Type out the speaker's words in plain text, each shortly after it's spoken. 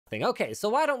thing. Okay, so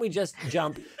why don't we just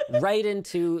jump right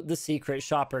into the secret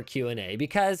shopper Q&A?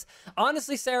 Because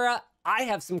honestly, Sarah, I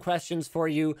have some questions for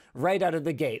you right out of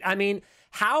the gate. I mean,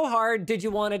 how hard did you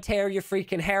want to tear your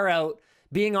freaking hair out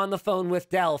being on the phone with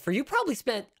Dell? You probably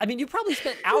spent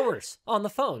hours on the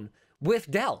phone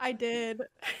with Dell. I did.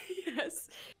 Yes.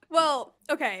 Well,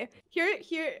 okay.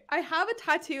 Here, I have a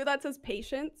tattoo that says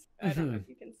patience. I don't know if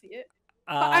you can see it.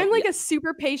 But I'm like a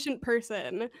super patient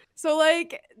person. So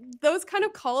like those kind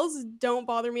of calls don't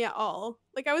bother me at all.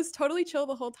 Like I was totally chill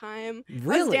the whole time.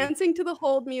 Really? I was dancing to the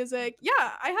hold music.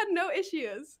 Yeah, I had no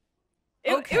issues.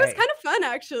 It was kind of fun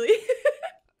actually.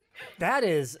 That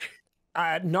is not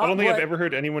I don't think I've ever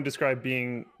heard anyone describe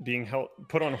being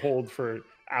put on hold for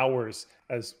hours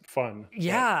as fun.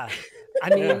 Yeah.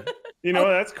 I mean, you know,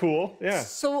 that's cool. Yeah.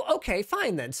 So, okay,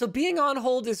 fine then. So being on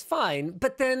hold is fine,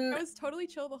 but then... I was totally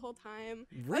chill the whole time.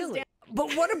 Really?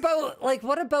 But what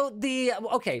about the...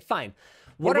 Okay, fine.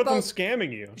 What about them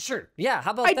scamming you? Sure. Yeah,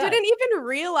 how about that? I didn't even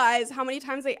realize how many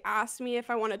times they asked me if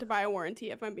I wanted to buy a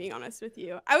warranty, if I'm being honest with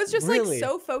you. I was just like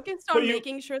so focused on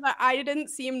making sure that I didn't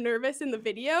seem nervous in the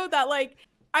video that like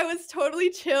I was totally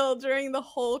chill during the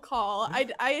whole call.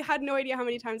 I had no idea how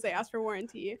many times they asked for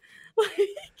warranty.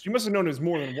 You must have known it was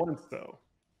more than once though.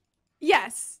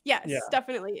 Yes,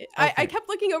 definitely. Okay. I kept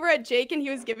looking over at Jake and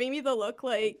he was giving me the look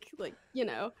like, you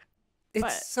know.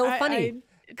 It's so funny.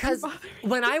 Because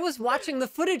when I was watching the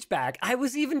footage back, I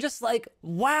was even just like,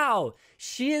 wow,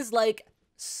 she is like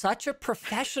such a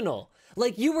professional.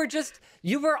 Like you were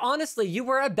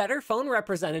a better phone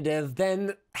representative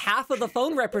than half of the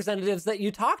phone representatives that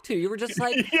you talked to. You were just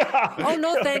like, oh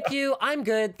no, thank you. I'm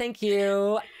good. Thank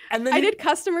you. And then I did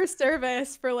customer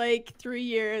service for like 3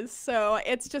 years. So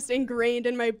it's just ingrained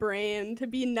in my brain to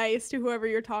be nice to whoever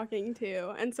you're talking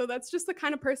to. And so that's just the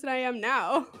kind of person I am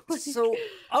now. So,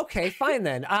 okay, fine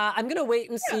then. I'm going to wait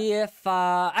and see if,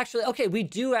 actually, okay, we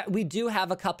do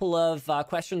have a couple of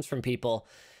questions from people.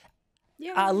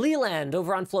 Yeah. Leland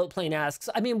over on Floatplane asks,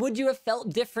 I mean, would you have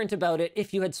felt different about it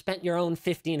if you had spent your own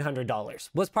 $1,500?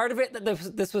 Was part of it that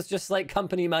this was just like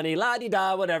company money,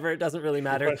 la-di-da, whatever, it doesn't really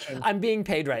matter. I'm being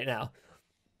paid right now.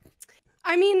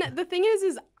 I mean, the thing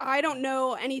is I don't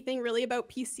know anything really about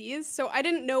PCs, so I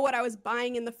didn't know what I was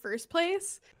buying in the first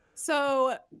place.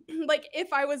 So, like,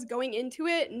 if I was going into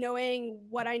it knowing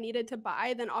what I needed to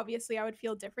buy, then obviously I would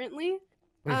feel differently.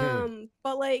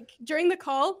 But like during the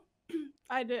call,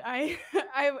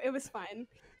 it was fine.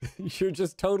 You're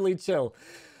just totally chill.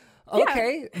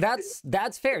 Okay,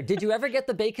 that's fair. Did you ever get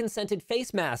the bacon scented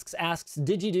face masks? Asks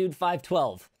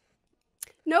DigiDude512.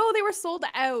 No, they were sold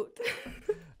out.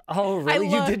 Oh, really?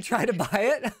 You did try to buy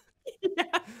it?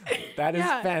 Yeah. That is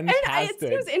fantastic. It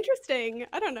seems interesting.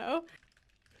 I don't know.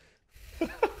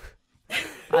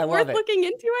 I love Worth it. looking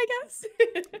into, I guess.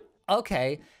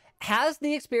 Okay. Has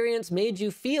the experience made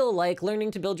you feel like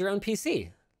learning to build your own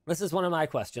PC? This is one of my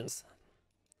questions.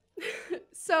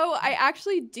 So I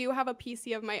actually do have a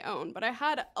PC of my own, but I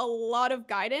had a lot of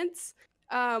guidance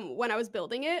when I was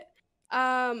building it.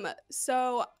 But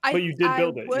you did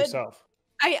build it yourself.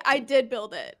 I did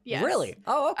build it. Yes. Really?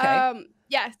 Oh, okay.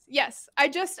 Yes. I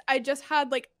just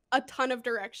had like a ton of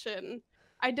direction.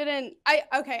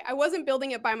 I wasn't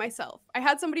building it by myself. I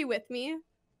had somebody with me,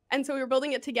 and so we were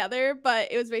building it together,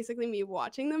 but it was basically me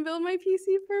watching them build my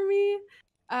PC for me.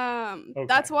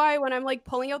 That's why when I'm like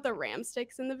pulling out the RAM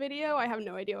sticks in the video, I have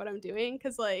no idea what I'm doing,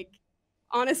 because like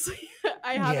honestly,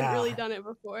 I haven't really done it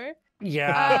before.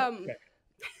 Yeah.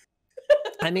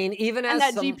 I mean, even as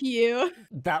that GPU,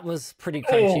 that was pretty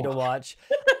crunchy to watch.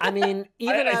 I mean,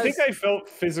 I think I felt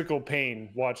physical pain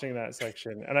watching that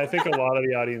section, and I think a lot of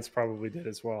the audience probably did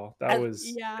as well.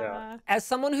 As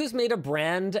someone who's made a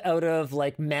brand out of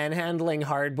like manhandling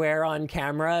hardware on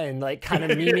camera and like kind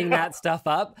of memeing that stuff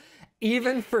up,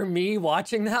 even for me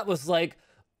watching that was like,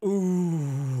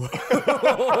 ooh.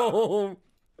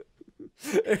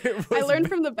 I learned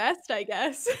from the best, I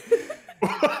guess.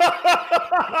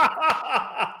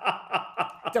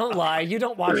 Don't lie, you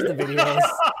don't watch the videos.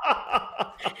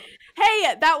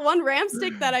 Hey, that one RAM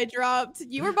stick that I dropped,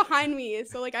 you were behind me,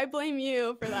 so like I blame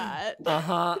you for that.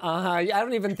 I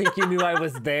don't even think you knew I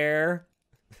was there.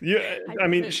 Yeah, I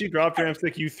mean, she dropped RAM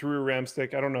stick, you threw a RAM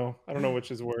stick. I don't know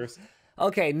which is worse.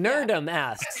 Okay, Nerdum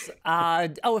asks,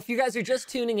 if you guys are just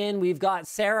tuning in, we've got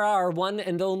Sarah, our one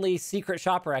and only secret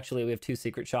shopper. Actually, we have two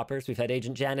secret shoppers. We've had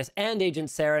Agent Janice and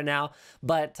Agent Sarah now,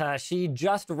 but she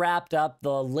just wrapped up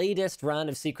the latest run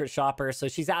of secret shoppers. So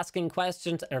she's asking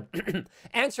questions, or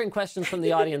answering questions from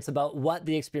the audience about what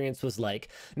the experience was like.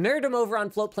 Nerdum over on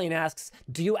Floatplane asks,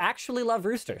 do you actually love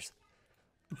roosters?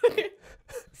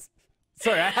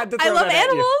 Sorry, I had to throw I love that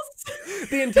at you. animals.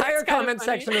 The entire It's kinda comment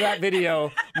funny. section of that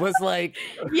video was like,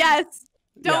 Yes.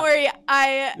 Don't Yeah. worry.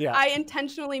 I Yeah.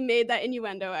 intentionally made that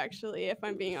innuendo, actually, if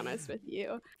I'm being honest with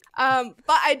you. But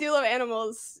I do love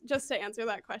animals, just to answer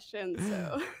that question.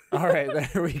 So all right,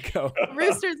 there we go.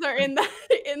 roosters are in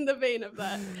the vein of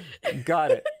that.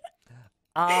 Got it.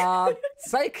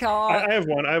 Psycho. I have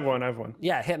one.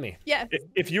 Yeah, hit me. Yes.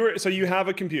 If you were, so you have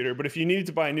a computer, but if you needed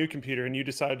to buy a new computer and you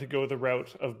decided to go the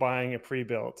route of buying a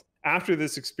pre-built, after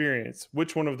this experience,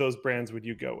 which one of those brands would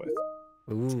you go with?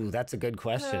 Ooh, that's a good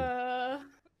question.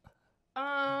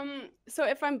 So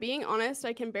if I'm being honest,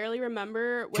 I can barely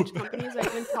remember which companies I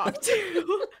even talked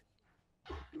to.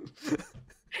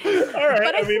 All right,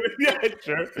 But I mean, yeah,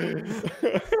 sure.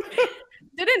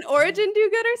 Didn't Origin do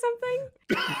good or something?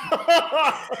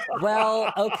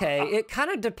 Well, okay. It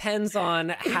kind of depends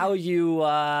on how you.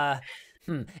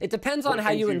 It depends on What how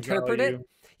things you you interpret value. it.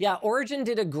 Yeah, Origin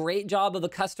did a great job of the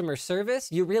customer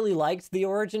service. You really liked the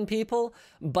Origin people,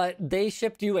 but they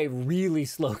shipped you a really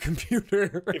slow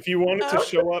computer. If you want it to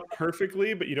show up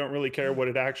perfectly, but you don't really care what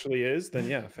it actually is, then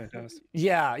yeah, fantastic.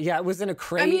 Yeah, it was in a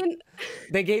crate. I mean,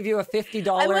 they gave you a $50.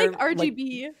 I like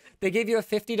RGB they gave you a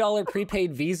 $50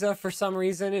 prepaid Visa for some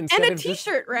reason instead and a of just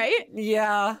T-shirt, right?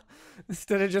 yeah,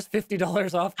 instead of just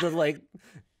 $50 off the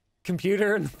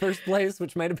computer in the first place,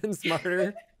 which might have been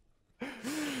smarter.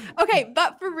 Okay,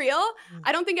 but for real,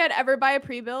 I don't think I'd ever buy a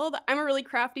pre-build. I'm a really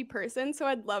crafty person, so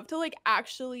I'd love to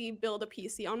actually build a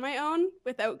PC on my own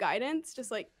without guidance,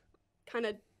 just kind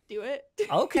of do it.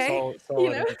 Okay. Solid You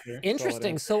know? answer, solid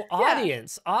Interesting. answer. So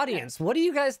audience, what do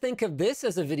you guys think of this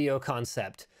as a video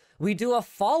concept? We do a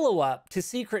follow-up to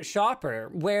Secret Shopper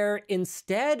where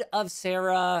instead of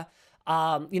Sarah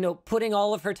putting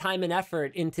all of her time and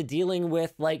effort into dealing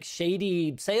with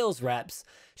shady sales reps,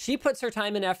 she puts her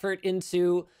time and effort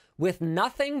into, with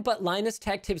nothing but Linus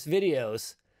Tech Tips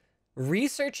videos,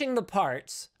 researching the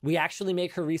parts. We actually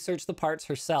make her research the parts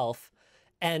herself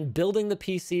and building the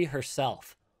PC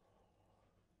herself.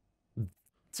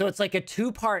 So it's like a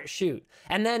two-part shoot.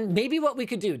 And then maybe what we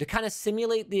could do to kind of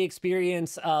simulate the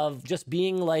experience of just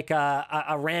being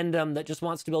a random that just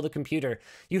wants to build a computer,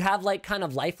 you have kind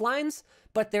of lifelines,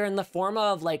 but they're in the form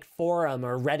of forum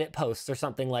or Reddit posts or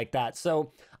something like that.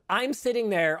 So I'm sitting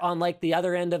there on the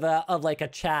other end of a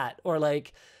chat, or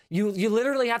you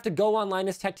literally have to go on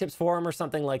Linus Tech Tips forum or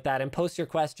something like that and post your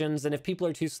questions. And if people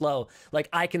are too slow,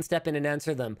 I can step in and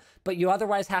answer them. But you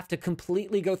otherwise have to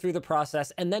completely go through the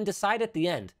process and then decide at the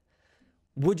end,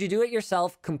 would you do it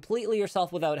yourself, completely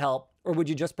yourself without help, or would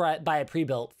you just buy a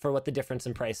pre-built for what the difference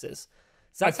in price is?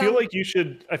 I feel like you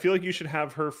should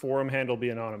have her forum handle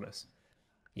be anonymous.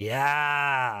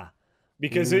 Yeah.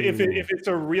 Because if it's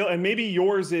a real, and maybe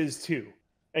yours is too,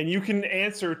 and you can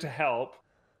answer to help,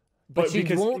 but you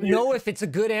because won't know if it's a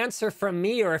good answer from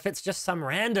me or if it's just some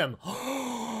random.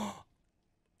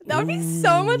 That would be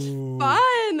so much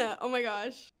fun. Oh my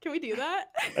gosh. Can we do that?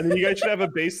 And then you guys should have a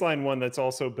baseline one that's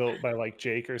also built by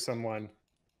Jake or someone,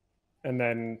 and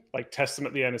then test them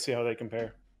at the end to see how they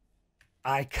compare.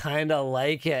 I kind of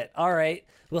like it. All right.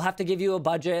 We'll have to give you a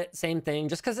budget. Same thing.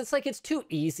 Just because it's too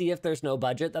easy if there's no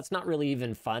budget. That's not really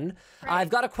even fun. Right. I've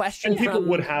got a question And people from...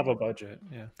 would have a budget.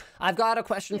 Yeah. I've got a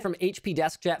question from HP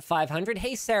DeskJet 500.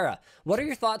 Hey, Sarah, what are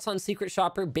your thoughts on Secret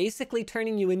Shopper basically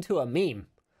turning you into a meme?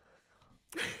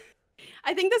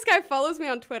 I think this guy follows me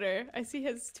on Twitter. I see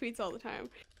his tweets all the time.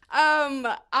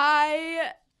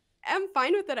 I am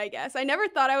fine with it, I guess. I never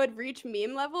thought I would reach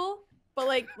meme level. But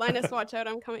Linus, watch out,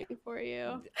 I'm coming for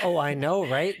you. Oh, I know,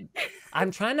 right? I'm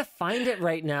trying to find it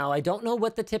right now. I don't know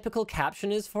what the typical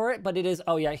caption is for it, but it is,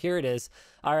 oh yeah, here it is.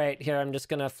 All right, here, I'm just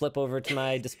gonna flip over to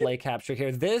my display capture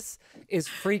here. This is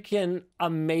freaking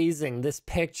amazing, this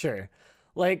picture.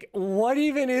 What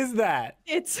even is that?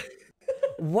 It's...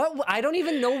 I don't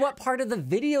even know what part of the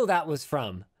video that was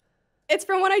from. It's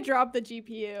from when I dropped the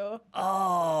GPU.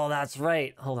 Oh, that's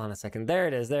right. Hold on a second. There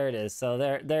it is. So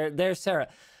there's Sarah.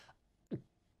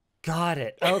 Got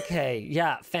it. Okay.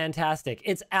 Yeah. Fantastic.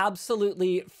 It's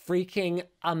absolutely freaking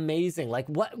amazing.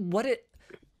 What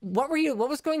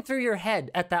was going through your head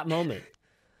at that moment?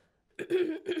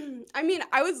 I mean,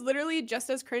 I was literally just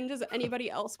as cringe as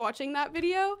anybody else watching that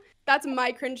video. That's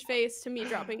my cringe face to me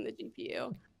dropping the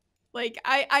GPU.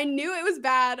 I knew it was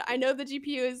bad. I know the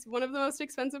GPU is one of the most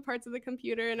expensive parts of the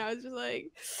computer, and I was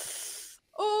just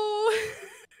oh.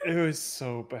 It was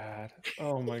so bad.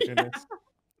 Oh my goodness.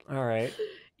 All right.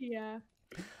 Yeah.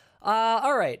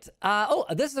 All right.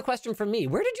 This is a question from me.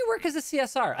 Where did you work as a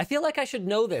CSR? I feel like I should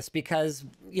know this because,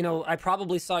 I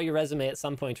probably saw your resume at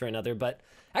some point or another, but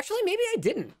actually maybe I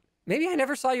didn't. Maybe I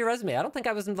never saw your resume. I don't think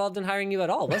I was involved in hiring you at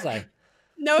all, was I?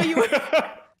 No, you were.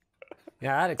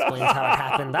 Yeah, that explains how it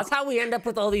happened. That's how we end up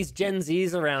with all these Gen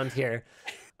Zs around here.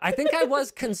 I think I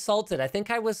was consulted. I think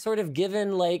I was sort of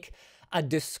given like a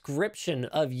description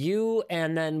of you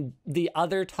and then the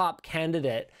other top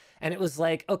candidate. And it was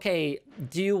like, okay,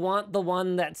 do you want the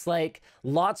one that's like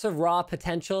lots of raw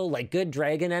potential, like good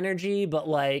dragon energy, but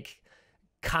like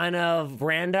kind of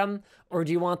random? Or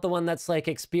do you want the one that's like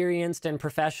experienced and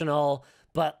professional,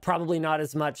 but probably not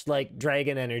as much like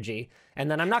dragon energy? And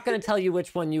then I'm not going to tell you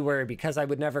which one you were because I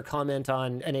would never comment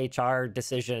on an HR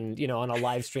decision, you know, on a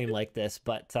live stream like this.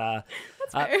 But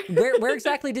where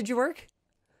exactly did you work?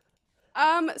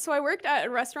 So I worked at a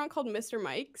restaurant called Mr.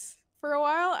 Mike's for a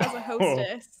while as a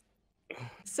hostess.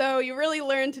 So you really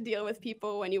learn to deal with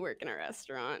people when you work in a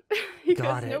restaurant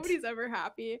because nobody's ever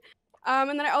happy. And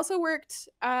then I also worked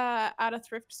at a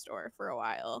thrift store for a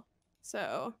while.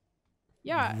 So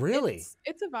yeah, really,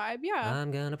 it's a vibe. Yeah, I'm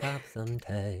gonna pop some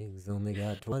tags. Only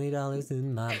got $20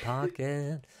 in my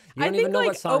pocket. You don't even know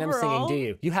what song I'm singing, do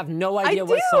you? You have no idea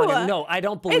what song. No, I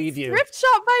don't believe you. Thrift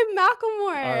Shop by Macklemore.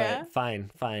 All right,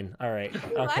 fine. All right,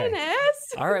 okay.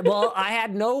 Linus. All right. Well, I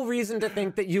had no reason to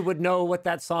think that you would know what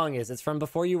that song is. It's from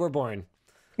before you were born.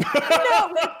 No,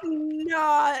 it's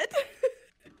not.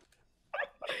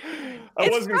 I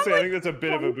was going to say, I think that's a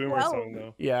bit of a boomer song,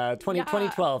 though. Yeah,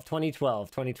 2012.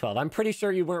 I'm pretty sure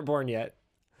you weren't born yet.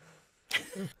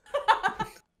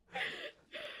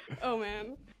 Oh,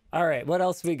 man. All right, what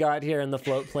else we got here in the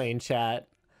float plane chat?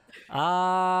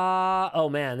 Oh,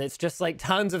 man, it's just like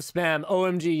tons of spam.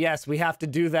 OMG, yes, we have to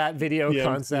do that video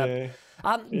concept.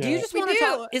 Do you just want to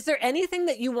talk? Is there anything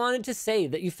that you wanted to say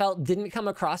that you felt didn't come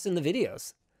across in the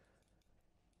videos?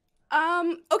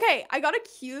 Okay, I got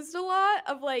accused a lot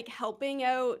of like helping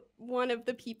out one of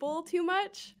the people too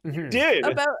much. You did?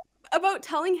 About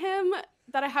telling him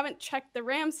that I haven't checked the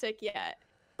RAM stick yet.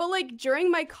 But like during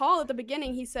my call at the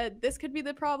beginning, he said, this could be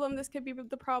the problem, this could be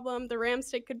the problem, the RAM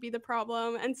stick could be the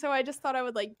problem. And so I just thought I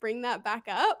would like bring that back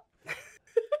up.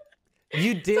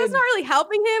 You did. So it's not really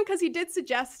helping him because he did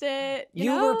suggest it.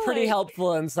 You were pretty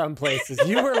helpful in some places.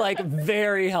 You were like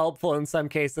very helpful in some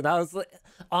cases. And I was like,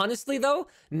 honestly though,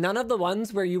 none of the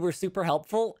ones where you were super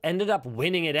helpful ended up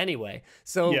winning it anyway.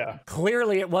 So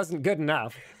clearly it wasn't good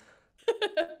enough.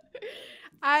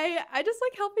 I just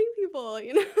like helping people,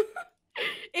 you know?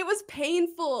 It was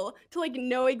painful to like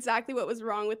know exactly what was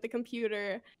wrong with the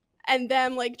computer and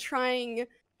them like trying.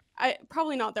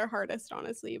 Probably not their hardest,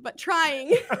 honestly, but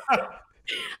trying.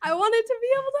 I wanted to be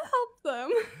able to help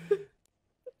them.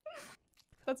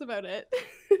 That's about it.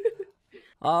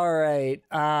 All right.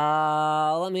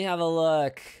 Let me have a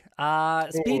look.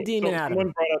 Speed Demon Adam.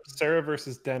 Someone brought up Sarah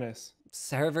versus Dennis.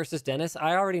 Sarah versus Dennis?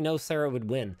 I already know Sarah would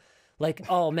win. Like,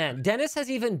 oh man, Dennis has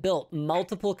even built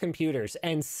multiple computers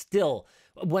and still,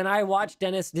 when I watched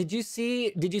Dennis, did you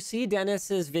see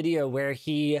Dennis's video where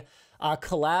he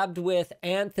collabed with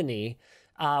Anthony,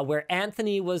 where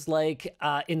Anthony was like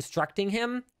instructing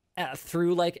him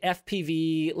through like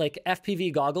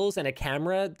FPV goggles and a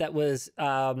camera that was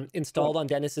installed on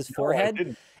Dennis's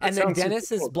forehead, and then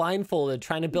Dennis is blindfolded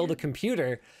trying to build a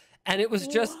computer, and it was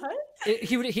just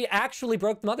he actually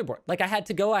broke the motherboard. Like I had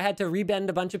to rebend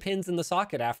a bunch of pins in the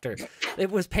socket after. It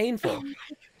was painful.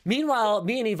 Meanwhile,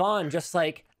 me and Yvonne just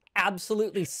like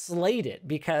absolutely slayed it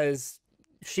because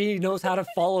she knows how to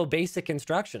follow basic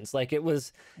instructions. Like it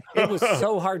was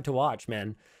so hard to watch,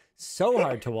 man. So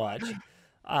hard to watch.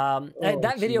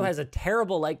 That video has a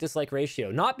terrible like-dislike ratio.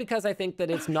 Not because I think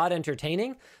that it's not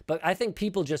entertaining, but I think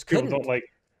people just couldn't.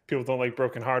 People don't like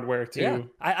broken hardware too. Yeah,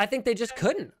 I think they just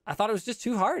couldn't. I thought it was just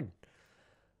too hard.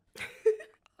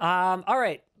 All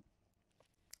right.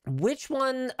 Which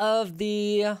one of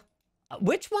the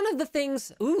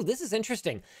things, ooh, this is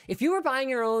interesting. If you were buying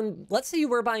your own, let's say you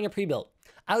were buying a pre-built,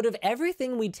 out of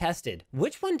everything we tested,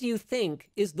 which one do you think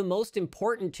is the most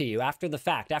important to you after the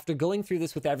fact, after going through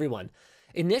this with everyone?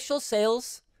 Initial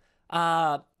sales,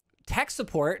 tech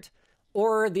support,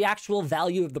 or the actual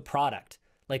value of the product?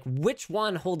 Like, which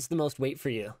one holds the most weight for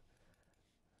you?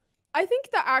 I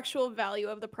think the actual value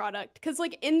of the product, because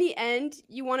like in the end,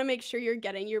 you want to make sure you're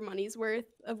getting your money's worth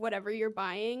of whatever you're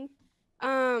buying.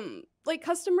 Like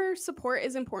customer support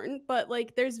is important, but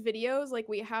like there's videos like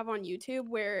we have on YouTube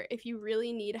where if you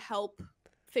really need help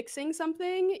fixing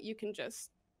something, you can just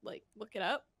like look it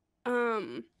up.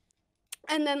 And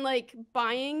then like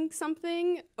buying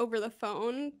something over the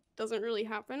phone doesn't really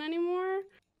happen anymore.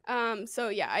 So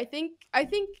yeah, I think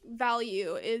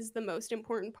value is the most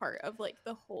important part of like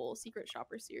the whole Secret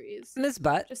Shopper series. Ms.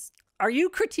 Butt, are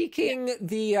you critiquing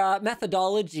the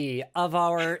methodology of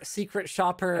our Secret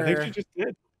Shopper I think you just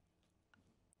did.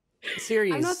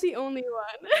 series? I'm not the only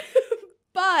one.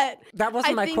 But that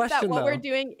wasn't my question, that what though. we're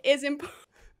doing is important.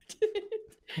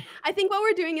 I think what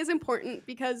we're doing is important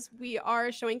because we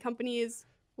are showing companies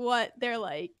what they're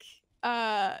like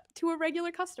to a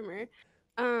regular customer.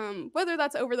 Whether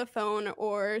that's over the phone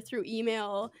or through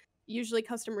email, usually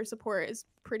customer support is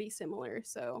pretty similar.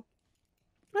 So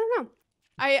I don't know.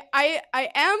 I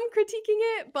am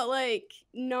critiquing it, but like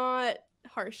not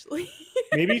harshly.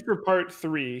 Maybe for part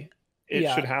 3, it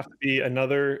Yeah. should have to be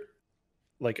another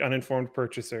like uninformed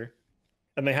purchaser,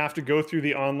 and they have to go through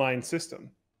the online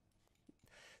system.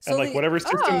 So And like whatever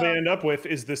system they Oh. end up with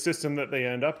is the system that they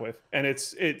end up with, and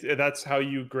that's how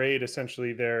you grade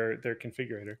essentially their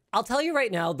configurator. I'll tell you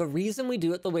right now, the reason we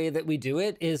do it the way that we do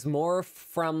it is more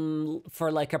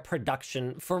for like a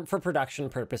production, for production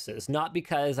purposes, not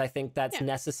because I think that's Yeah.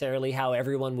 necessarily how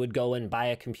everyone would go and buy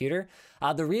a computer.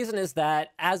 The reason is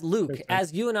that, as Luke, Okay.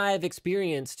 as you and I have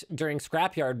experienced during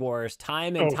Scrapyard Wars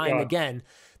time and Oh, time God. again,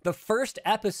 the first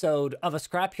episode of a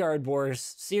Scrapyard Wars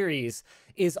series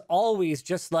is always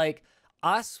just like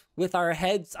us with our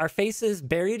heads, our faces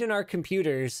buried in our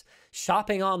computers,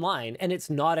 shopping online, and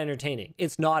it's not entertaining.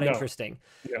 It's not No. interesting.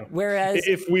 Yeah. Whereas,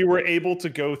 If we were able to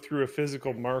go through a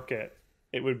physical market,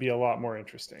 it would be a lot more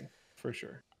interesting, for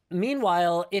sure.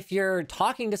 meanwhile, if you're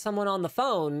talking to someone on the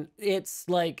phone, it's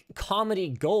like comedy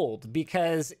gold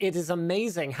because it is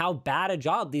amazing how bad a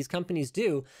job these companies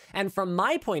do. And from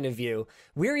my point of view,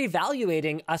 we're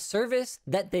evaluating a service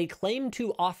that they claim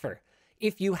to offer.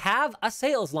 If you have a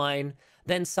sales line,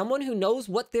 then someone who knows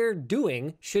what they're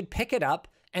doing should pick it up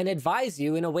and advise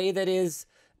you in a way that is,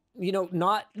 you know,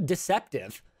 not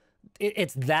deceptive.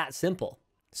 It's that simple.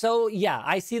 So yeah,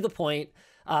 I see the point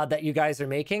that you guys are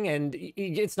making, and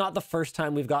it's not the first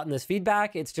time we've gotten this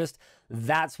feedback. It's just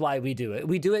that's why we do it.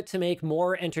 We do it to make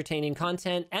more entertaining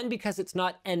content, and because it's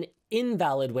not an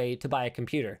invalid way to buy a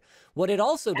computer. What it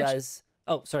also does.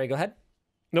 Oh, sorry. Go ahead.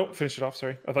 Nope, finish it off.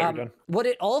 Sorry, I thought you were done. What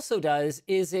it also does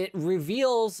is it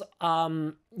reveals,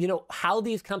 you know, how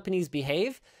these companies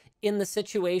behave in the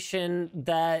situation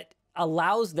that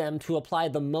allows them to apply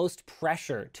the most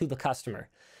pressure to the customer.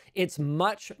 It's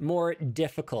much more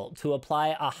difficult to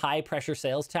apply a high pressure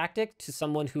sales tactic to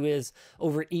someone who is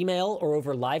over email or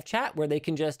over live chat where they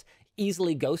can just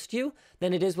easily ghost you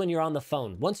than it is when you're on the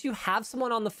phone. Once you have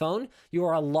someone on the phone, you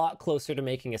are a lot closer to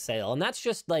making a sale. And that's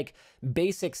just like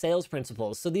basic sales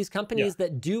principles. So these companies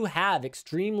that do have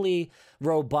extremely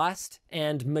robust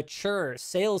and mature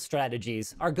sales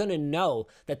strategies are going to know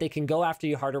that they can go after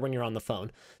you harder when you're on the phone.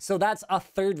 So that's a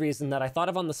third reason that I thought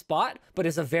of on the spot, but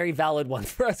is a very valid one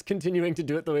for us continuing to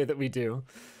do it the way that we do.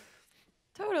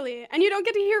 Totally. And you don't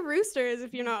get to hear roosters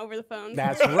if you're not over the phone.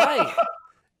 That's right.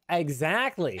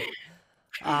 Exactly.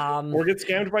 Or get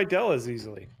scammed by Dell as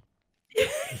easily.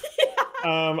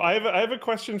 I have a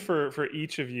question for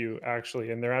each of you,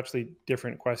 actually, and they're actually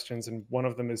different questions, and one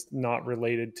of them is not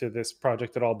related to this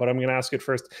project at all, but I'm going to ask it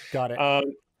first. Got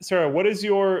it. Sarah, what is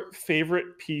your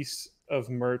favorite piece of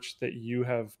merch that you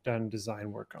have done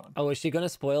design work on? Oh, is she going to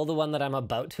spoil the one that I'm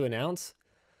about to announce?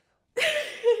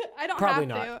 I don't Probably have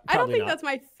not. to. I don't Probably think not. that's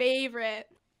my favorite.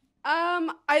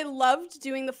 I loved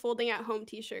doing the folding at home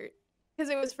t-shirt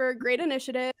because it was for a great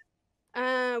initiative.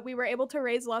 We were able to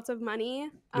raise lots of money.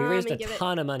 We raised a and give it-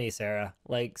 ton of money, Sarah.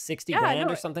 Like 60 Yeah, grand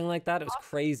no, or something like that. It was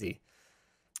crazy.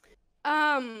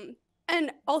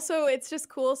 And also it's just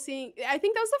cool seeing, I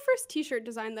think that was the first t-shirt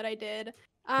design that I did.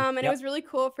 And it Yep. was really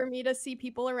cool for me to see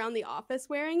people around the office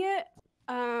wearing it.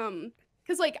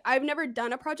 Because like I've never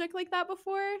done a project like that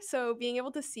before, so being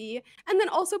able to see, and then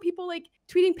also people like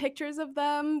tweeting pictures of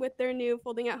them with their new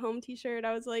folding at home t-shirt,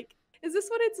 I was like, is this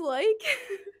what it's like?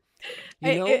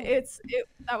 You know,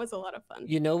 That was a lot of fun.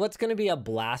 you know what's going to be a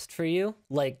blast for you?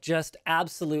 Like just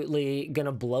absolutely going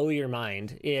to blow your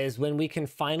mind is when we can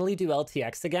finally do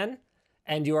LTX again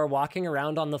and you are walking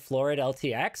around on the floor at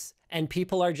LTX and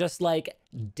people are just like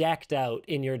decked out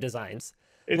in your designs.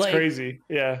 It's Like, crazy.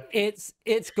 Yeah. It's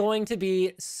going to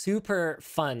be super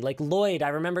fun. Like Lloyd, I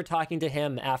remember talking to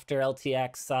him after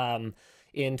LTX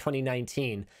in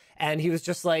 2019, and he was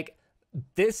just like,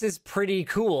 this is pretty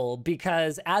cool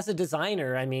because as a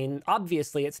designer, I mean,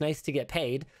 obviously it's nice to get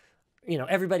paid. You know,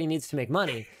 everybody needs to make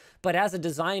money. But as a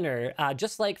designer,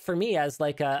 just like for me as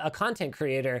like a content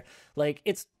creator, like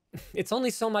it's only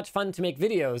so much fun to make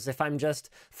videos if I'm just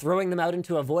throwing them out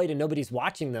into a void and nobody's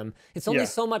watching them. It's only Yeah.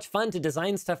 so much fun to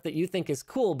design stuff that you think is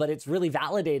cool, but it's really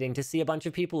validating to see a bunch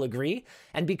of people agree.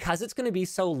 And because it's going to be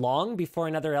so long before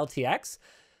another LTX,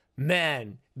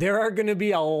 man, there are going to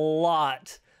be a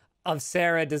lot of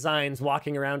Sarah designs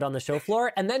walking around on the show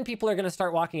floor. And then people are going to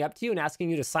start walking up to you and asking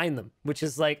you to sign them, which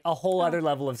is like a whole other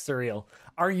level of surreal.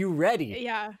 Are you ready?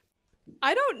 Yeah.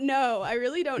 I don't know. I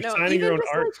really don't know. Signing your own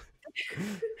art.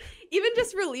 Even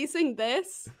just releasing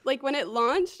this, like when it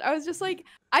launched, I was just like,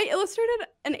 I illustrated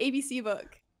an ABC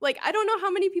book. Like, I don't know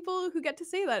how many people who get to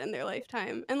say that in their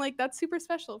lifetime. And like, that's super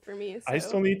special for me. So. I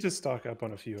still need to stock up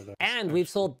on a few of those. And we've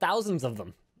sold thousands of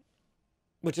them,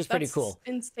 which is pretty cool.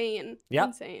 Insane. Yep.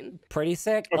 Insane. Pretty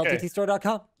sick. Okay.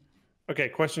 LTTstore.com. Okay,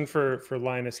 question for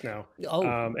Linus now. Oh.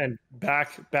 And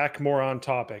back more on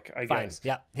topic, I Fine. guess.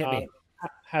 Yeah, hit me.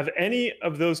 Have any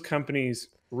of those companies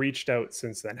reached out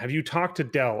since then? Have you talked to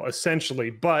Dell essentially,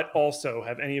 but also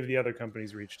have any of the other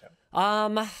companies reached out?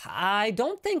 I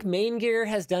don't think Main Gear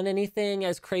has done anything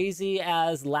as crazy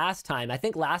as last time. I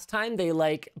think last time they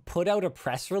like put out a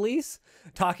press release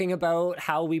talking about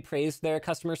how we praised their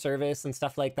customer service and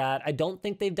stuff like that. I don't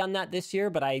think they've done that this year,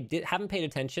 but I haven't paid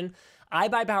attention.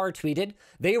 iBuyPower tweeted.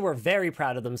 They were very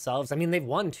proud of themselves. I mean, they've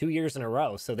won 2 years in a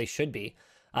row, so they should be.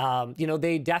 You know,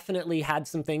 they definitely had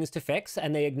some things to fix,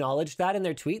 and they acknowledged that in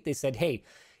their tweet. They said, hey,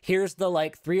 here's the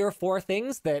like 3 or 4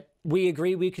 things that we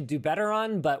agree we could do better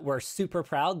on, but we're super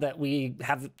proud that we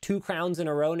have 2 crowns in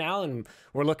a row now, and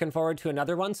we're looking forward to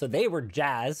another one. So they were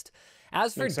jazzed.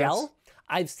 As for Dell,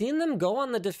 I've seen them go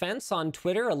on the defense on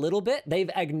Twitter a little bit. They've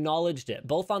acknowledged it,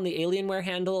 both on the Alienware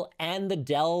handle and the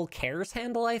Dell Cares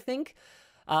handle, I think.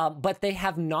 But they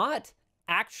have not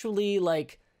actually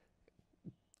like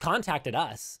contacted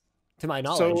us, to my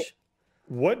knowledge. So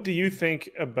what do you think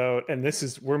about, and this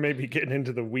is, we're maybe getting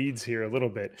into the weeds here a little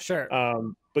bit. Sure.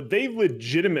 But they've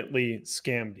legitimately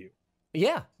scammed you.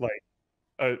 Yeah. Like,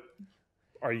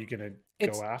 are you going to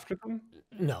go after them?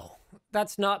 No,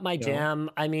 that's not my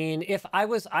jam. I mean, if I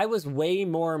was way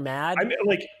more mad. I mean,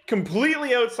 like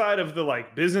completely outside of the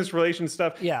like business relations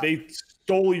stuff. Yeah. They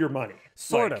stole your money.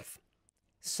 Sort of.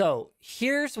 So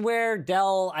here's where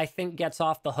Dell, I think, gets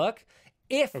off the hook.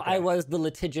 If I was the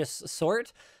litigious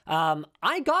sort,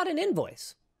 I got an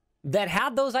invoice that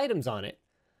had those items on it.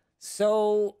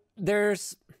 So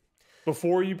there's...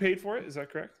 Before you paid for it, is that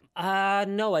correct?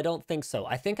 No, I don't think so.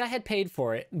 I think I had paid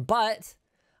for it, but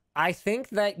I think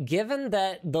that given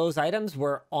that those items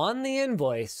were on the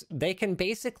invoice, they can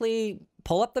basically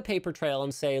pull up the paper trail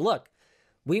and say, look,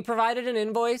 we provided an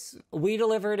invoice. We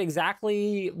delivered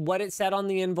exactly what it said on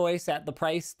the invoice at the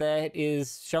price that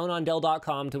is shown on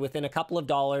Dell.com to within a couple of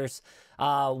dollars.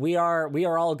 We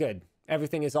are all good.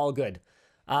 Everything is all good.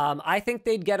 I think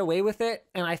they'd get away with it,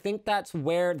 and I think that's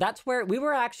where we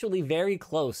were actually very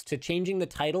close to changing the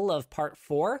title of Part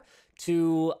 4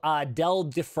 to Dell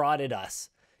defrauded us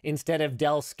instead of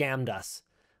Dell scammed us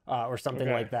or something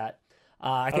like that.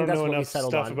 I think that's what we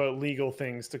settled on. I don't know enough stuff about legal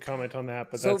things to comment on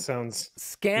that, but so that sounds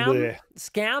scam. Bleh.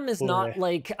 Scam is not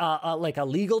like a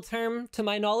legal term to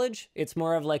my knowledge. It's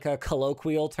more of like a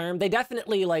colloquial term. They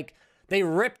definitely they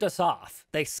ripped us off.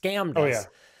 They scammed us.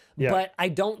 Yeah. But I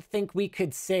don't think we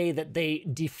could say that they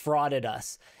defrauded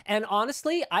us. And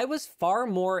honestly, I was far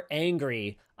more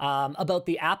angry about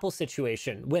the Apple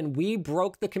situation when we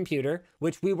broke the computer,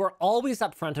 which we were always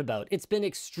upfront about. It's been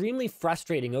extremely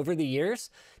frustrating over the years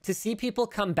to see people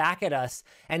come back at us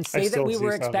and say that we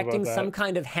were expecting some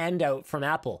kind of handout from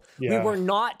Apple. Yeah. We were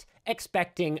not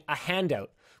expecting a handout.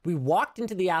 We walked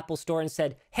into the Apple store and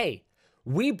said, hey,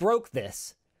 we broke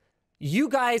this. You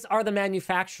guys are the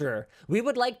manufacturer. We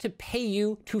would like to pay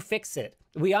you to fix it.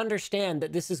 We understand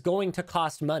that this is going to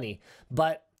cost money,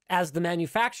 but as the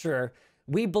manufacturer,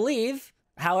 we believe,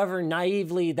 however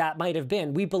naively that might have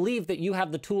been, we believe that you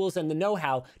have the tools and the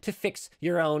know-how to fix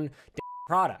your own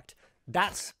product.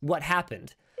 That's what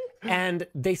happened. And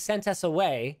they sent us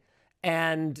away,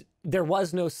 and there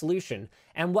was no solution.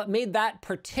 And what made that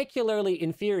particularly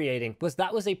infuriating was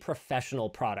that was a professional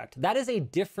product. That is a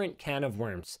different can of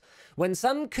worms. When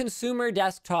some consumer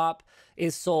desktop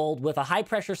is sold with a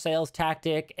high-pressure sales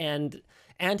tactic and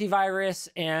antivirus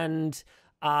and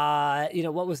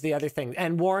what was the other thing?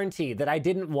 And warranty that I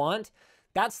didn't want.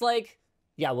 That's like,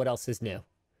 yeah, what else is new?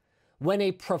 When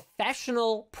a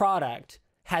professional product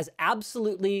has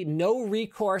absolutely no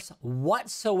recourse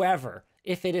whatsoever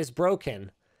if it is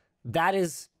broken, that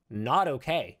is not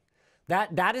okay.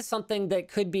 That is something that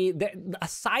could be,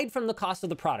 aside from the cost of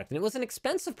the product, and it was an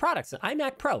expensive product, an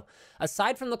iMac Pro.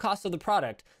 Aside from the cost of the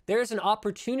product, there's an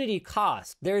opportunity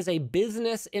cost. There's a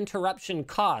business interruption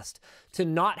cost to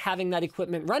not having that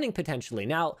equipment running potentially.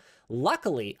 Now,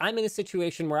 luckily, I'm in a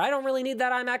situation where I don't really need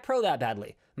that iMac Pro that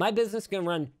badly. My business can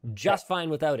run just fine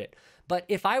without it. But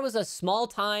if I was a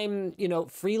small-time,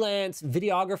 freelance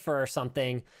videographer or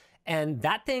something, and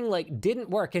that thing didn't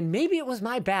work, and maybe it was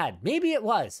my bad, maybe it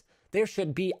was, there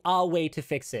should be a way to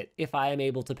fix it if I am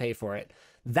able to pay for it.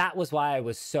 That was why I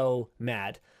was so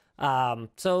mad.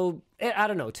 So I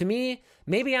don't know. To me,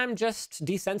 maybe I'm just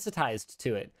desensitized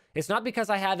to it. It's not because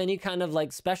I have any kind of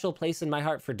like special place in my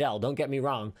heart for Dell. Don't get me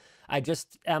wrong. I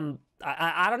just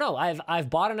I don't know. I've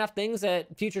bought enough things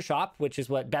at Future Shop, which is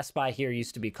what Best Buy here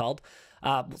used to be called.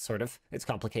 Sort of. It's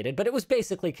complicated, but it was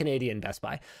basically Canadian Best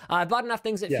Buy. I bought enough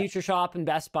things at Future Shop and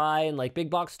Best Buy and like big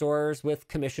box stores with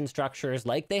commission structures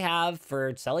like they have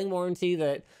for selling warranty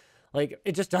that like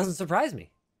it just doesn't surprise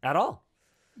me at all.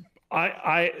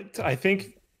 I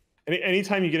think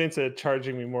anytime you get into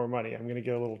charging me more money, I'm going to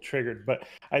get a little triggered. But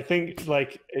I think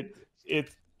like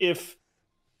if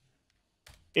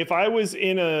I was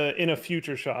in a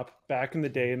Future Shop back in the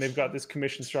day and they've got this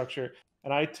commission structure,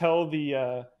 and I tell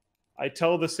the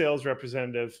sales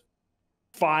representative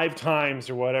 5 times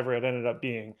or whatever it ended up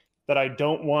being that I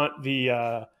don't want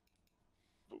the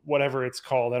whatever it's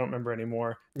called, I don't remember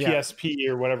anymore, PSP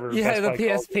or whatever. Yeah, the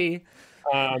PSP.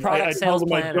 Product sales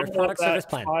plan or product service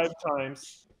plan. 5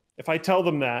 times. If I tell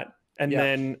them that and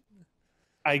then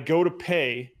I go to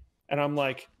pay and I'm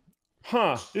like,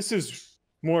 this is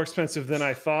more expensive than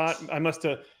I thought. I must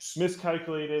have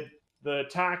miscalculated the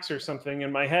tax or something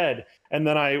in my head. And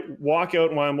then I walk out,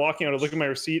 and while I'm walking out, I look at my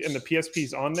receipt and the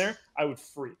PSP's on there, I would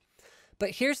freak.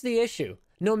 But here's the issue.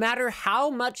 No matter how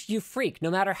much you freak,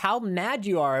 no matter how mad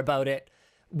you are about it,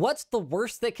 what's the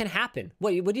worst that can happen?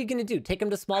 What are you going to do? Take them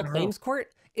to small claims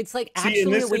court? It's like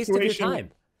actually a waste of your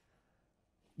time.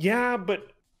 Yeah,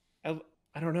 but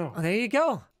I don't know. Oh, there you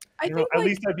go. I think at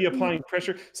least I'd be applying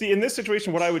pressure. See, in this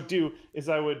situation, what I would do is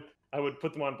I would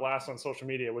put them on blast on social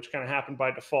media, which kind of happened by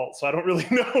default. So I don't really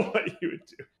know what you would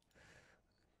do.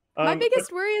 My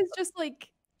biggest worry is just like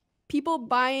people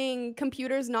buying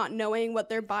computers not knowing what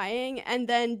they're buying, and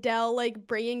then Dell like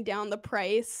bringing down the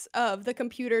price of the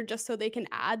computer just so they can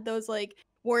add those like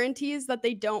warranties that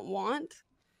they don't want.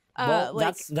 Well,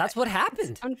 that's what happened.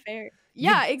 It's unfair.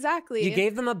 Yeah, exactly. You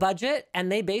gave them a budget, and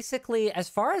they basically, as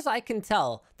far as I can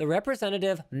tell, the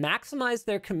representative maximized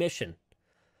their commission.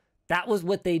 That was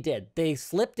what they did. They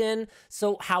slipped in.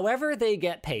 So however they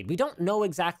get paid, we don't know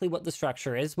exactly what the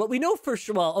structure is. What we know for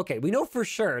sure, well, okay, we know for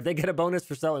sure they get a bonus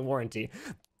for selling warranty.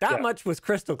 That much was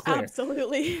crystal clear.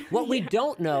 Absolutely. What we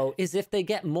don't know is if they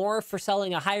get more for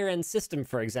selling a higher end system,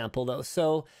 for example, though.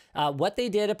 So what they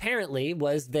did apparently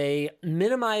was they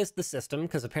minimized the system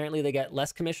because apparently they get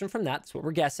less commission from that. That's what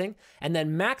we're guessing. And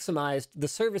then maximized the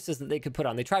services that they could put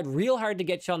on. They tried real hard to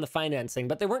get you on the financing,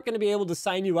 but they weren't going to be able to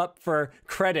sign you up for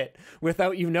credit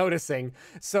without you noticing.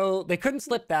 So they couldn't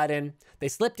slip that in. They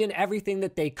slipped in everything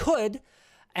that they could.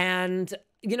 And,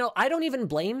 you know, I don't even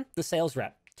blame the sales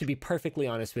rep, to be perfectly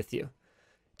honest with you.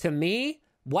 To me,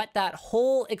 what that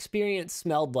whole experience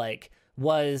smelled like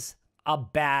was a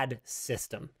bad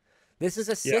system. This is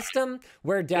a system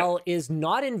where Dell is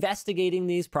not investigating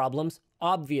these problems.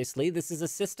 Obviously, this is a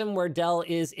system where Dell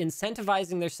is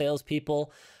incentivizing their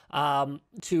salespeople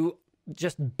to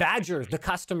just badger the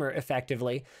customer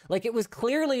effectively. Like, it was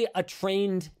clearly a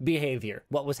trained behavior,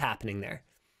 what was happening there.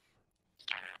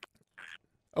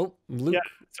 Oh, Luke. Yeah,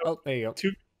 so oh, there you go.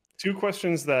 Two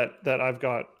questions that I've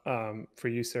got for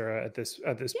you, Sarah, at this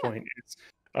point is,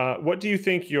 what do you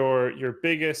think your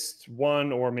biggest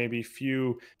one or maybe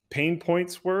few pain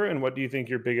points were, and what do you think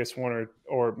your biggest one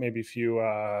or maybe few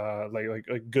like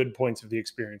good points of the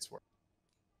experience were?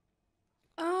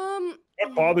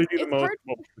 What bothered you the most?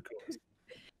 What was the coolest?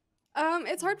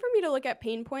 It's hard for me to look at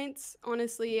pain points.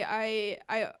 Honestly, I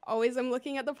always am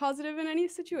looking at the positive in any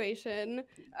situation.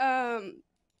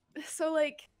 So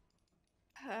like.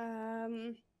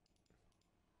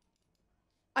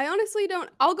 I honestly don't.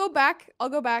 I'll go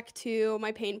back to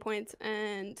my pain points,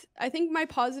 and I think my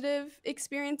positive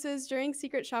experiences during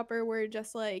Secret Shopper were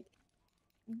just like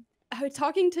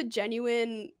talking to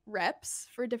genuine reps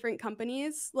for different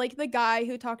companies, like the guy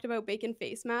who talked about bacon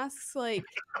face masks. Like,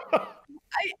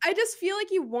 I just feel like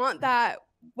you want that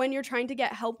when you're trying to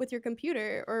get help with your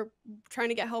computer or trying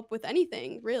to get help with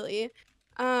anything, really.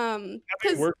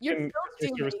 Because you're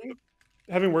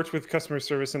having worked with customer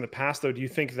service in the past, though, do you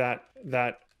think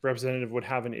that representative would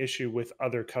have an issue with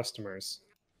other customers?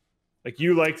 Like,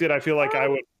 you liked it. I feel like I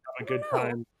would have a good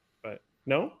time, but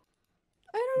no?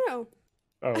 I don't know.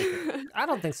 Oh, okay. I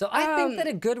don't think so. I think that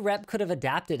a good rep could have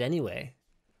adapted anyway.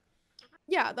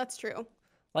 Yeah, that's true.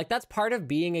 Like, that's part of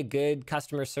being a good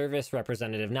customer service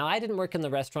representative. Now, I didn't work in the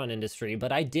restaurant industry,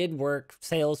 but I did work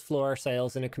floor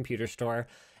sales in a computer store.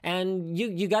 And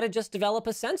you got to just develop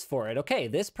a sense for it. Okay,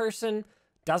 this person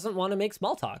doesn't want to make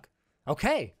small talk.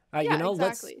 Okay, you know,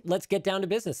 exactly. let's get down to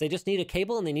business. They just need a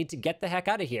cable and they need to get the heck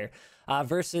out of here.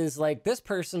 Versus like this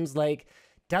person's like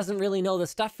doesn't really know the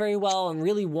stuff very well and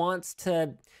really wants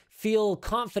to feel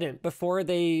confident before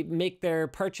they make their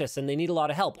purchase and they need a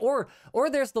lot of help. Or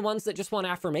there's the ones that just want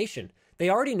affirmation. They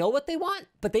already know what they want,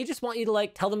 but they just want you to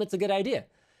like tell them it's a good idea.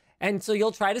 And so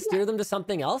you'll try to steer them to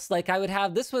something else. Like I would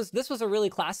have, this was a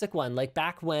really classic one. Like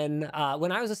back when I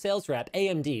was a sales rep,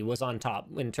 AMD was on top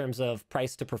in terms of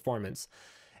price to performance.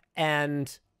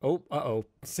 And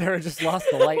Sarah just lost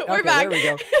the light. We're okay, back. There we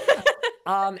go.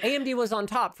 AMD was on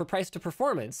top for price to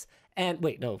performance. And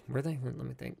wait, no, were they? Let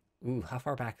me think. Ooh, how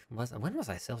far back was I? When was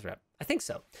I sales rep? I think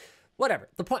so. Whatever.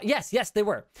 The point, yes, they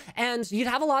were. And you'd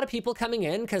have a lot of people coming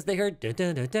in because they heard dun,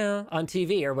 dun, dun, dun on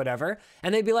TV or whatever.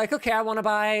 And they'd be like, okay, I want to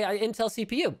buy an Intel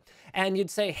CPU. And you'd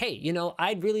say, hey, you know,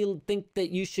 I'd really think that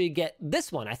you should get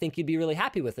this one. I think you'd be really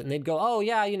happy with it. And they'd go, oh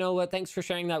yeah, you know what, thanks for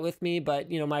sharing that with me.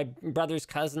 But you know, my brother's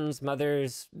cousin's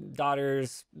mother's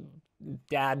daughter's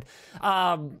dad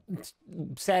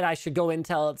said I should go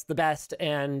Intel, it's the best.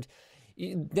 And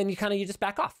then you just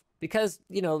back off. Because,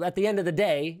 you know, at the end of the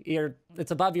day, it's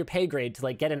above your pay grade to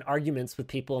like get in arguments with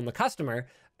people in the customer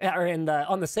or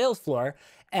on the sales floor.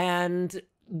 And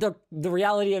the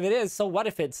reality of it is, so what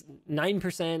if it's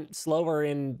 9% slower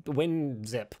in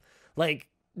WinZip? Like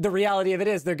the reality of it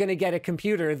is they're going to get a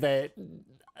computer that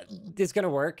is going to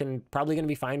work and probably going to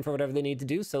be fine for whatever they need to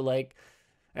do. So like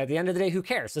at the end of the day, who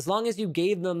cares? As long as you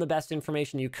gave them the best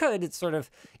information you could, it's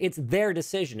their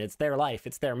decision. It's their life.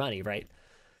 It's their money, right?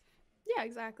 Yeah,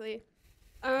 exactly.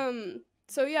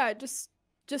 So yeah, just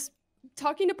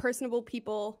talking to personable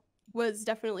people was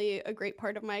definitely a great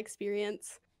part of my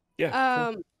experience.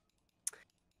 Yeah. Cool.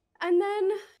 And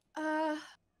then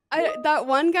that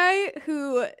one guy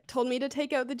who told me to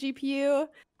take out the GPU,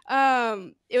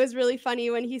 it was really funny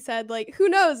when he said like, who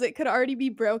knows, it could already be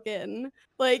broken.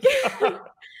 Like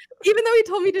even though he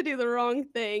told me to do the wrong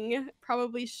thing,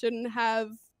 probably shouldn't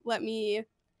have let me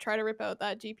try to rip out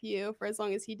that GPU for as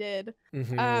long as he did.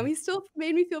 Mm-hmm. He still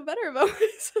made me feel better about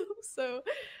myself. So,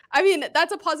 I mean,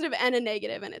 that's a positive and a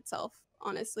negative in itself,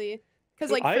 honestly. Because,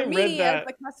 like, for me as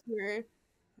a customer,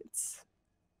 it's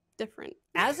different.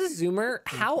 As a Zoomer,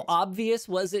 how obvious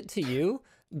was it to you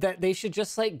that they should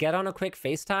just, like, get on a quick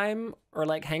FaceTime or,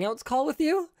 like, Hangouts call with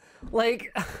you?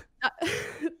 Like... that's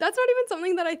not even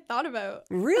something that I thought about.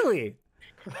 Really?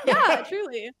 Yeah,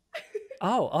 truly.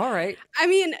 Oh, all right. I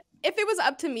mean... if it was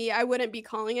up to me, I wouldn't be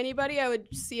calling anybody. I would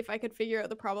see if I could figure out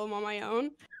the problem on my own.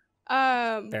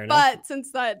 But since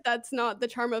that's not the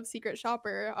charm of Secret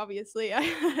Shopper, obviously, I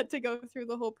had to go through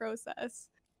the whole process.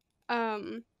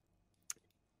 Okay,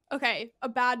 a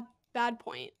bad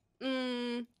point.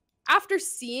 After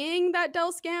seeing that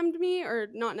Dell scammed me, or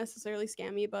not necessarily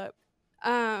scam me, but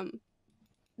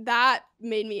that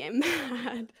made me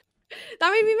mad.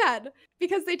 That made me mad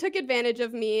because they took advantage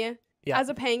of me as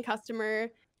a paying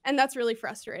customer. And that's really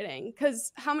frustrating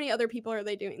because how many other people are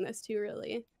they doing this to,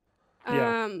 really?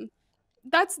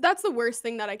 That's the worst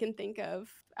thing that I can think of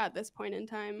at this point in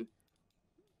time.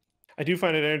 I do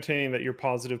find it entertaining that your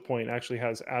positive point actually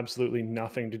has absolutely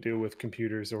nothing to do with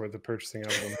computers or the purchasing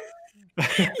of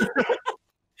them.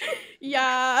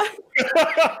 Yeah.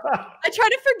 I try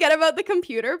to forget about the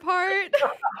computer part.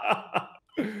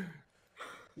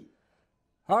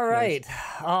 All right.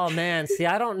 Oh, man. See,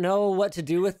 I don't know what to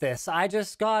do with this. I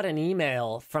just got an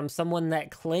email from someone that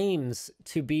claims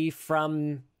to be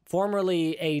from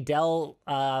formerly a Dell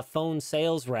phone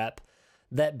sales rep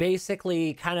that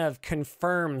basically kind of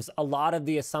confirms a lot of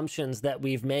the assumptions that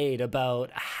we've made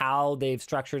about how they've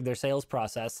structured their sales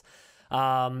process.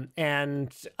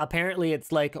 And apparently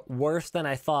it's like worse than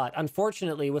I thought.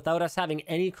 Unfortunately, without us having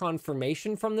any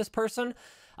confirmation from this person,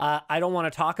 I don't want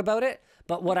to talk about it.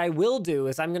 But what I will do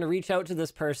is I'm going to reach out to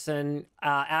this person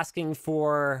asking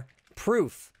for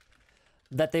proof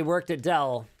that they worked at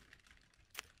Dell.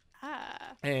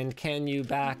 And can you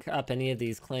back up any of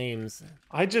these claims?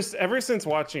 Ever since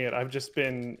watching it, I've just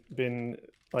been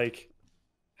like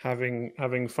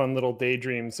having fun little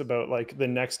daydreams about like the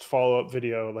next follow-up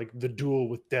video, like the duel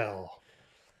with Dell.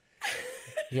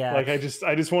 Yeah. Like I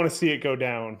just want to see it go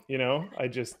down, you know?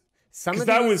 Because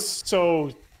that was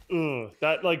so...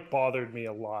 that like bothered me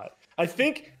a lot. I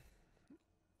think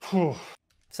some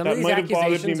of these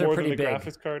accusations are pretty big.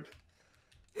 Graphics card.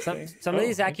 Some of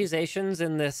these accusations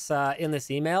in this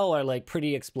email are like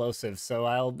pretty explosive.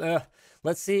 So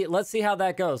let's see how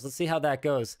that goes. Let's see how that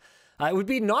goes. It would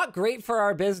be not great for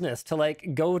our business to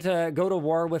like go to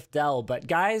war with Dell, but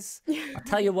guys, I'll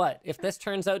tell you what, if this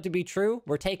turns out to be true,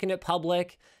 we're taking it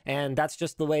public, and that's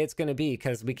just the way it's going to be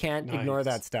because we can't ignore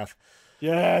that stuff.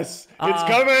 Yes, it's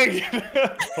coming.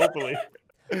 Hopefully.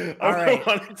 All right. I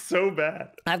want it so bad.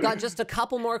 I've got just a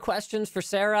couple more questions for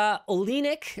Sarah.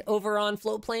 Olenek over on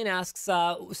Floatplane asks,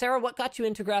 Sarah, what got you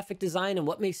into graphic design and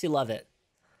what makes you love it?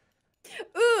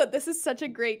 Ooh, this is such a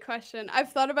great question.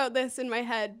 I've thought about this in my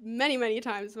head many, many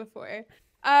times before.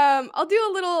 I'll do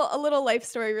a little life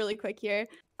story really quick here.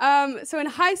 So in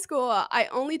high school, I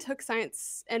only took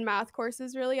science and math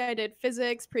courses. Really, I did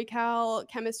physics, pre-cal,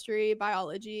 chemistry,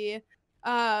 biology,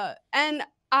 and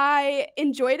I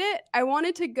enjoyed it. I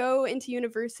wanted to go into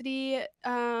university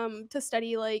to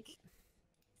study like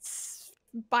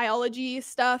biology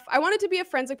stuff. I wanted to be a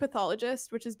forensic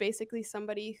pathologist, which is basically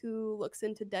somebody who looks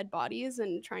into dead bodies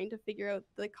and trying to figure out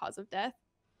the cause of death.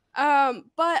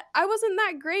 But I wasn't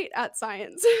that great at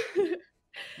science.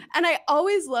 And I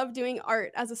always loved doing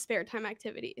art as a spare time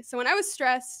activity. So when I was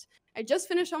stressed, I just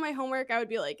finished all my homework, I would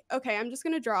be like, okay, I'm just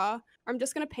gonna draw, or I'm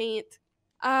just gonna paint.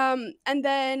 And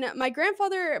then my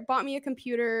grandfather bought me a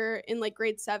computer in like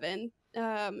grade 7.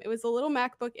 It was a little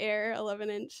MacBook Air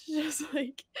 11-inch, just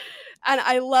like, and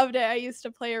I loved it. I used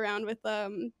to play around with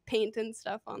paint and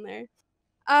stuff on there.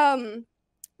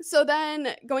 So then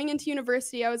going into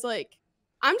university, I was like,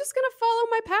 I'm just gonna follow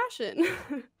my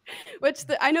passion. Which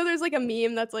I know there's like a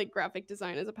meme that's like graphic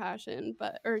design is a passion,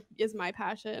 or is my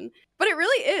passion. But it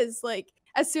really is. Like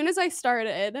as soon as I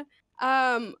started,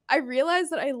 I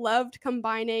realized that I loved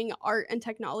combining art and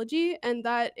technology, and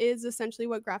that is essentially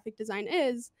what graphic design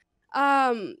is.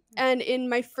 And in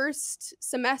my first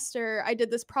semester, I did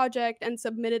this project and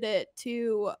submitted it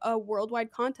to a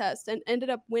worldwide contest and ended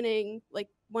up winning like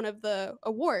one of the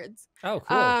awards. Oh,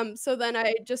 cool. So then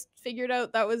I just figured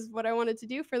out that was what I wanted to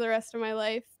do for the rest of my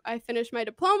life. I finished my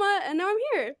diploma and now I'm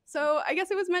here. So I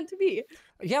guess it was meant to be.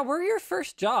 Yeah, we're your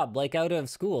first job, like out of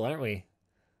school, aren't we?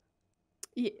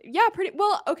 Yeah, pretty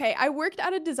well. Okay, I worked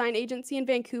at a design agency in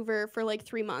Vancouver for like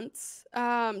 3 months,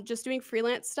 just doing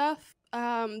freelance stuff,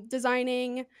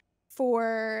 designing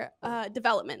for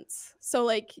developments. So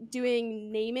like doing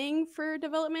naming for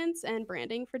developments and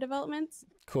branding for developments.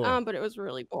 Cool. But it was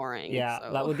really boring. Yeah,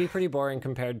 so. that would be pretty boring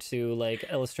compared to like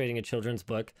illustrating a children's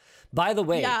book. By the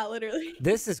way, Yeah, literally.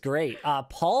 this is great.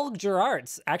 Paul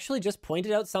Gerards actually just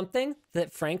pointed out something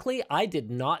that frankly I did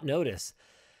not notice.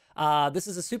 This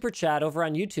is a super chat over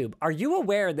on YouTube. Are you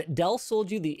aware that Dell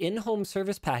sold you the in-home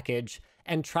service package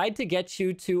and tried to get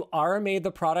you to RMA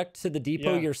the product to the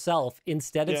depot yourself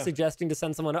instead of suggesting to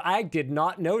send someone? I did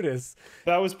not notice.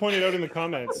 That was pointed out in the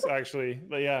comments, actually.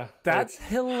 But yeah. That's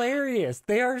hilarious.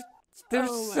 They're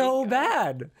so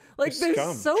bad. Like they're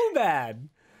scum. so bad.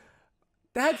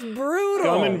 That's brutal.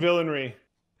 Scum and villainy.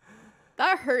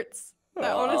 That hurts.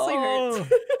 That honestly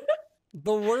hurts.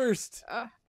 The worst.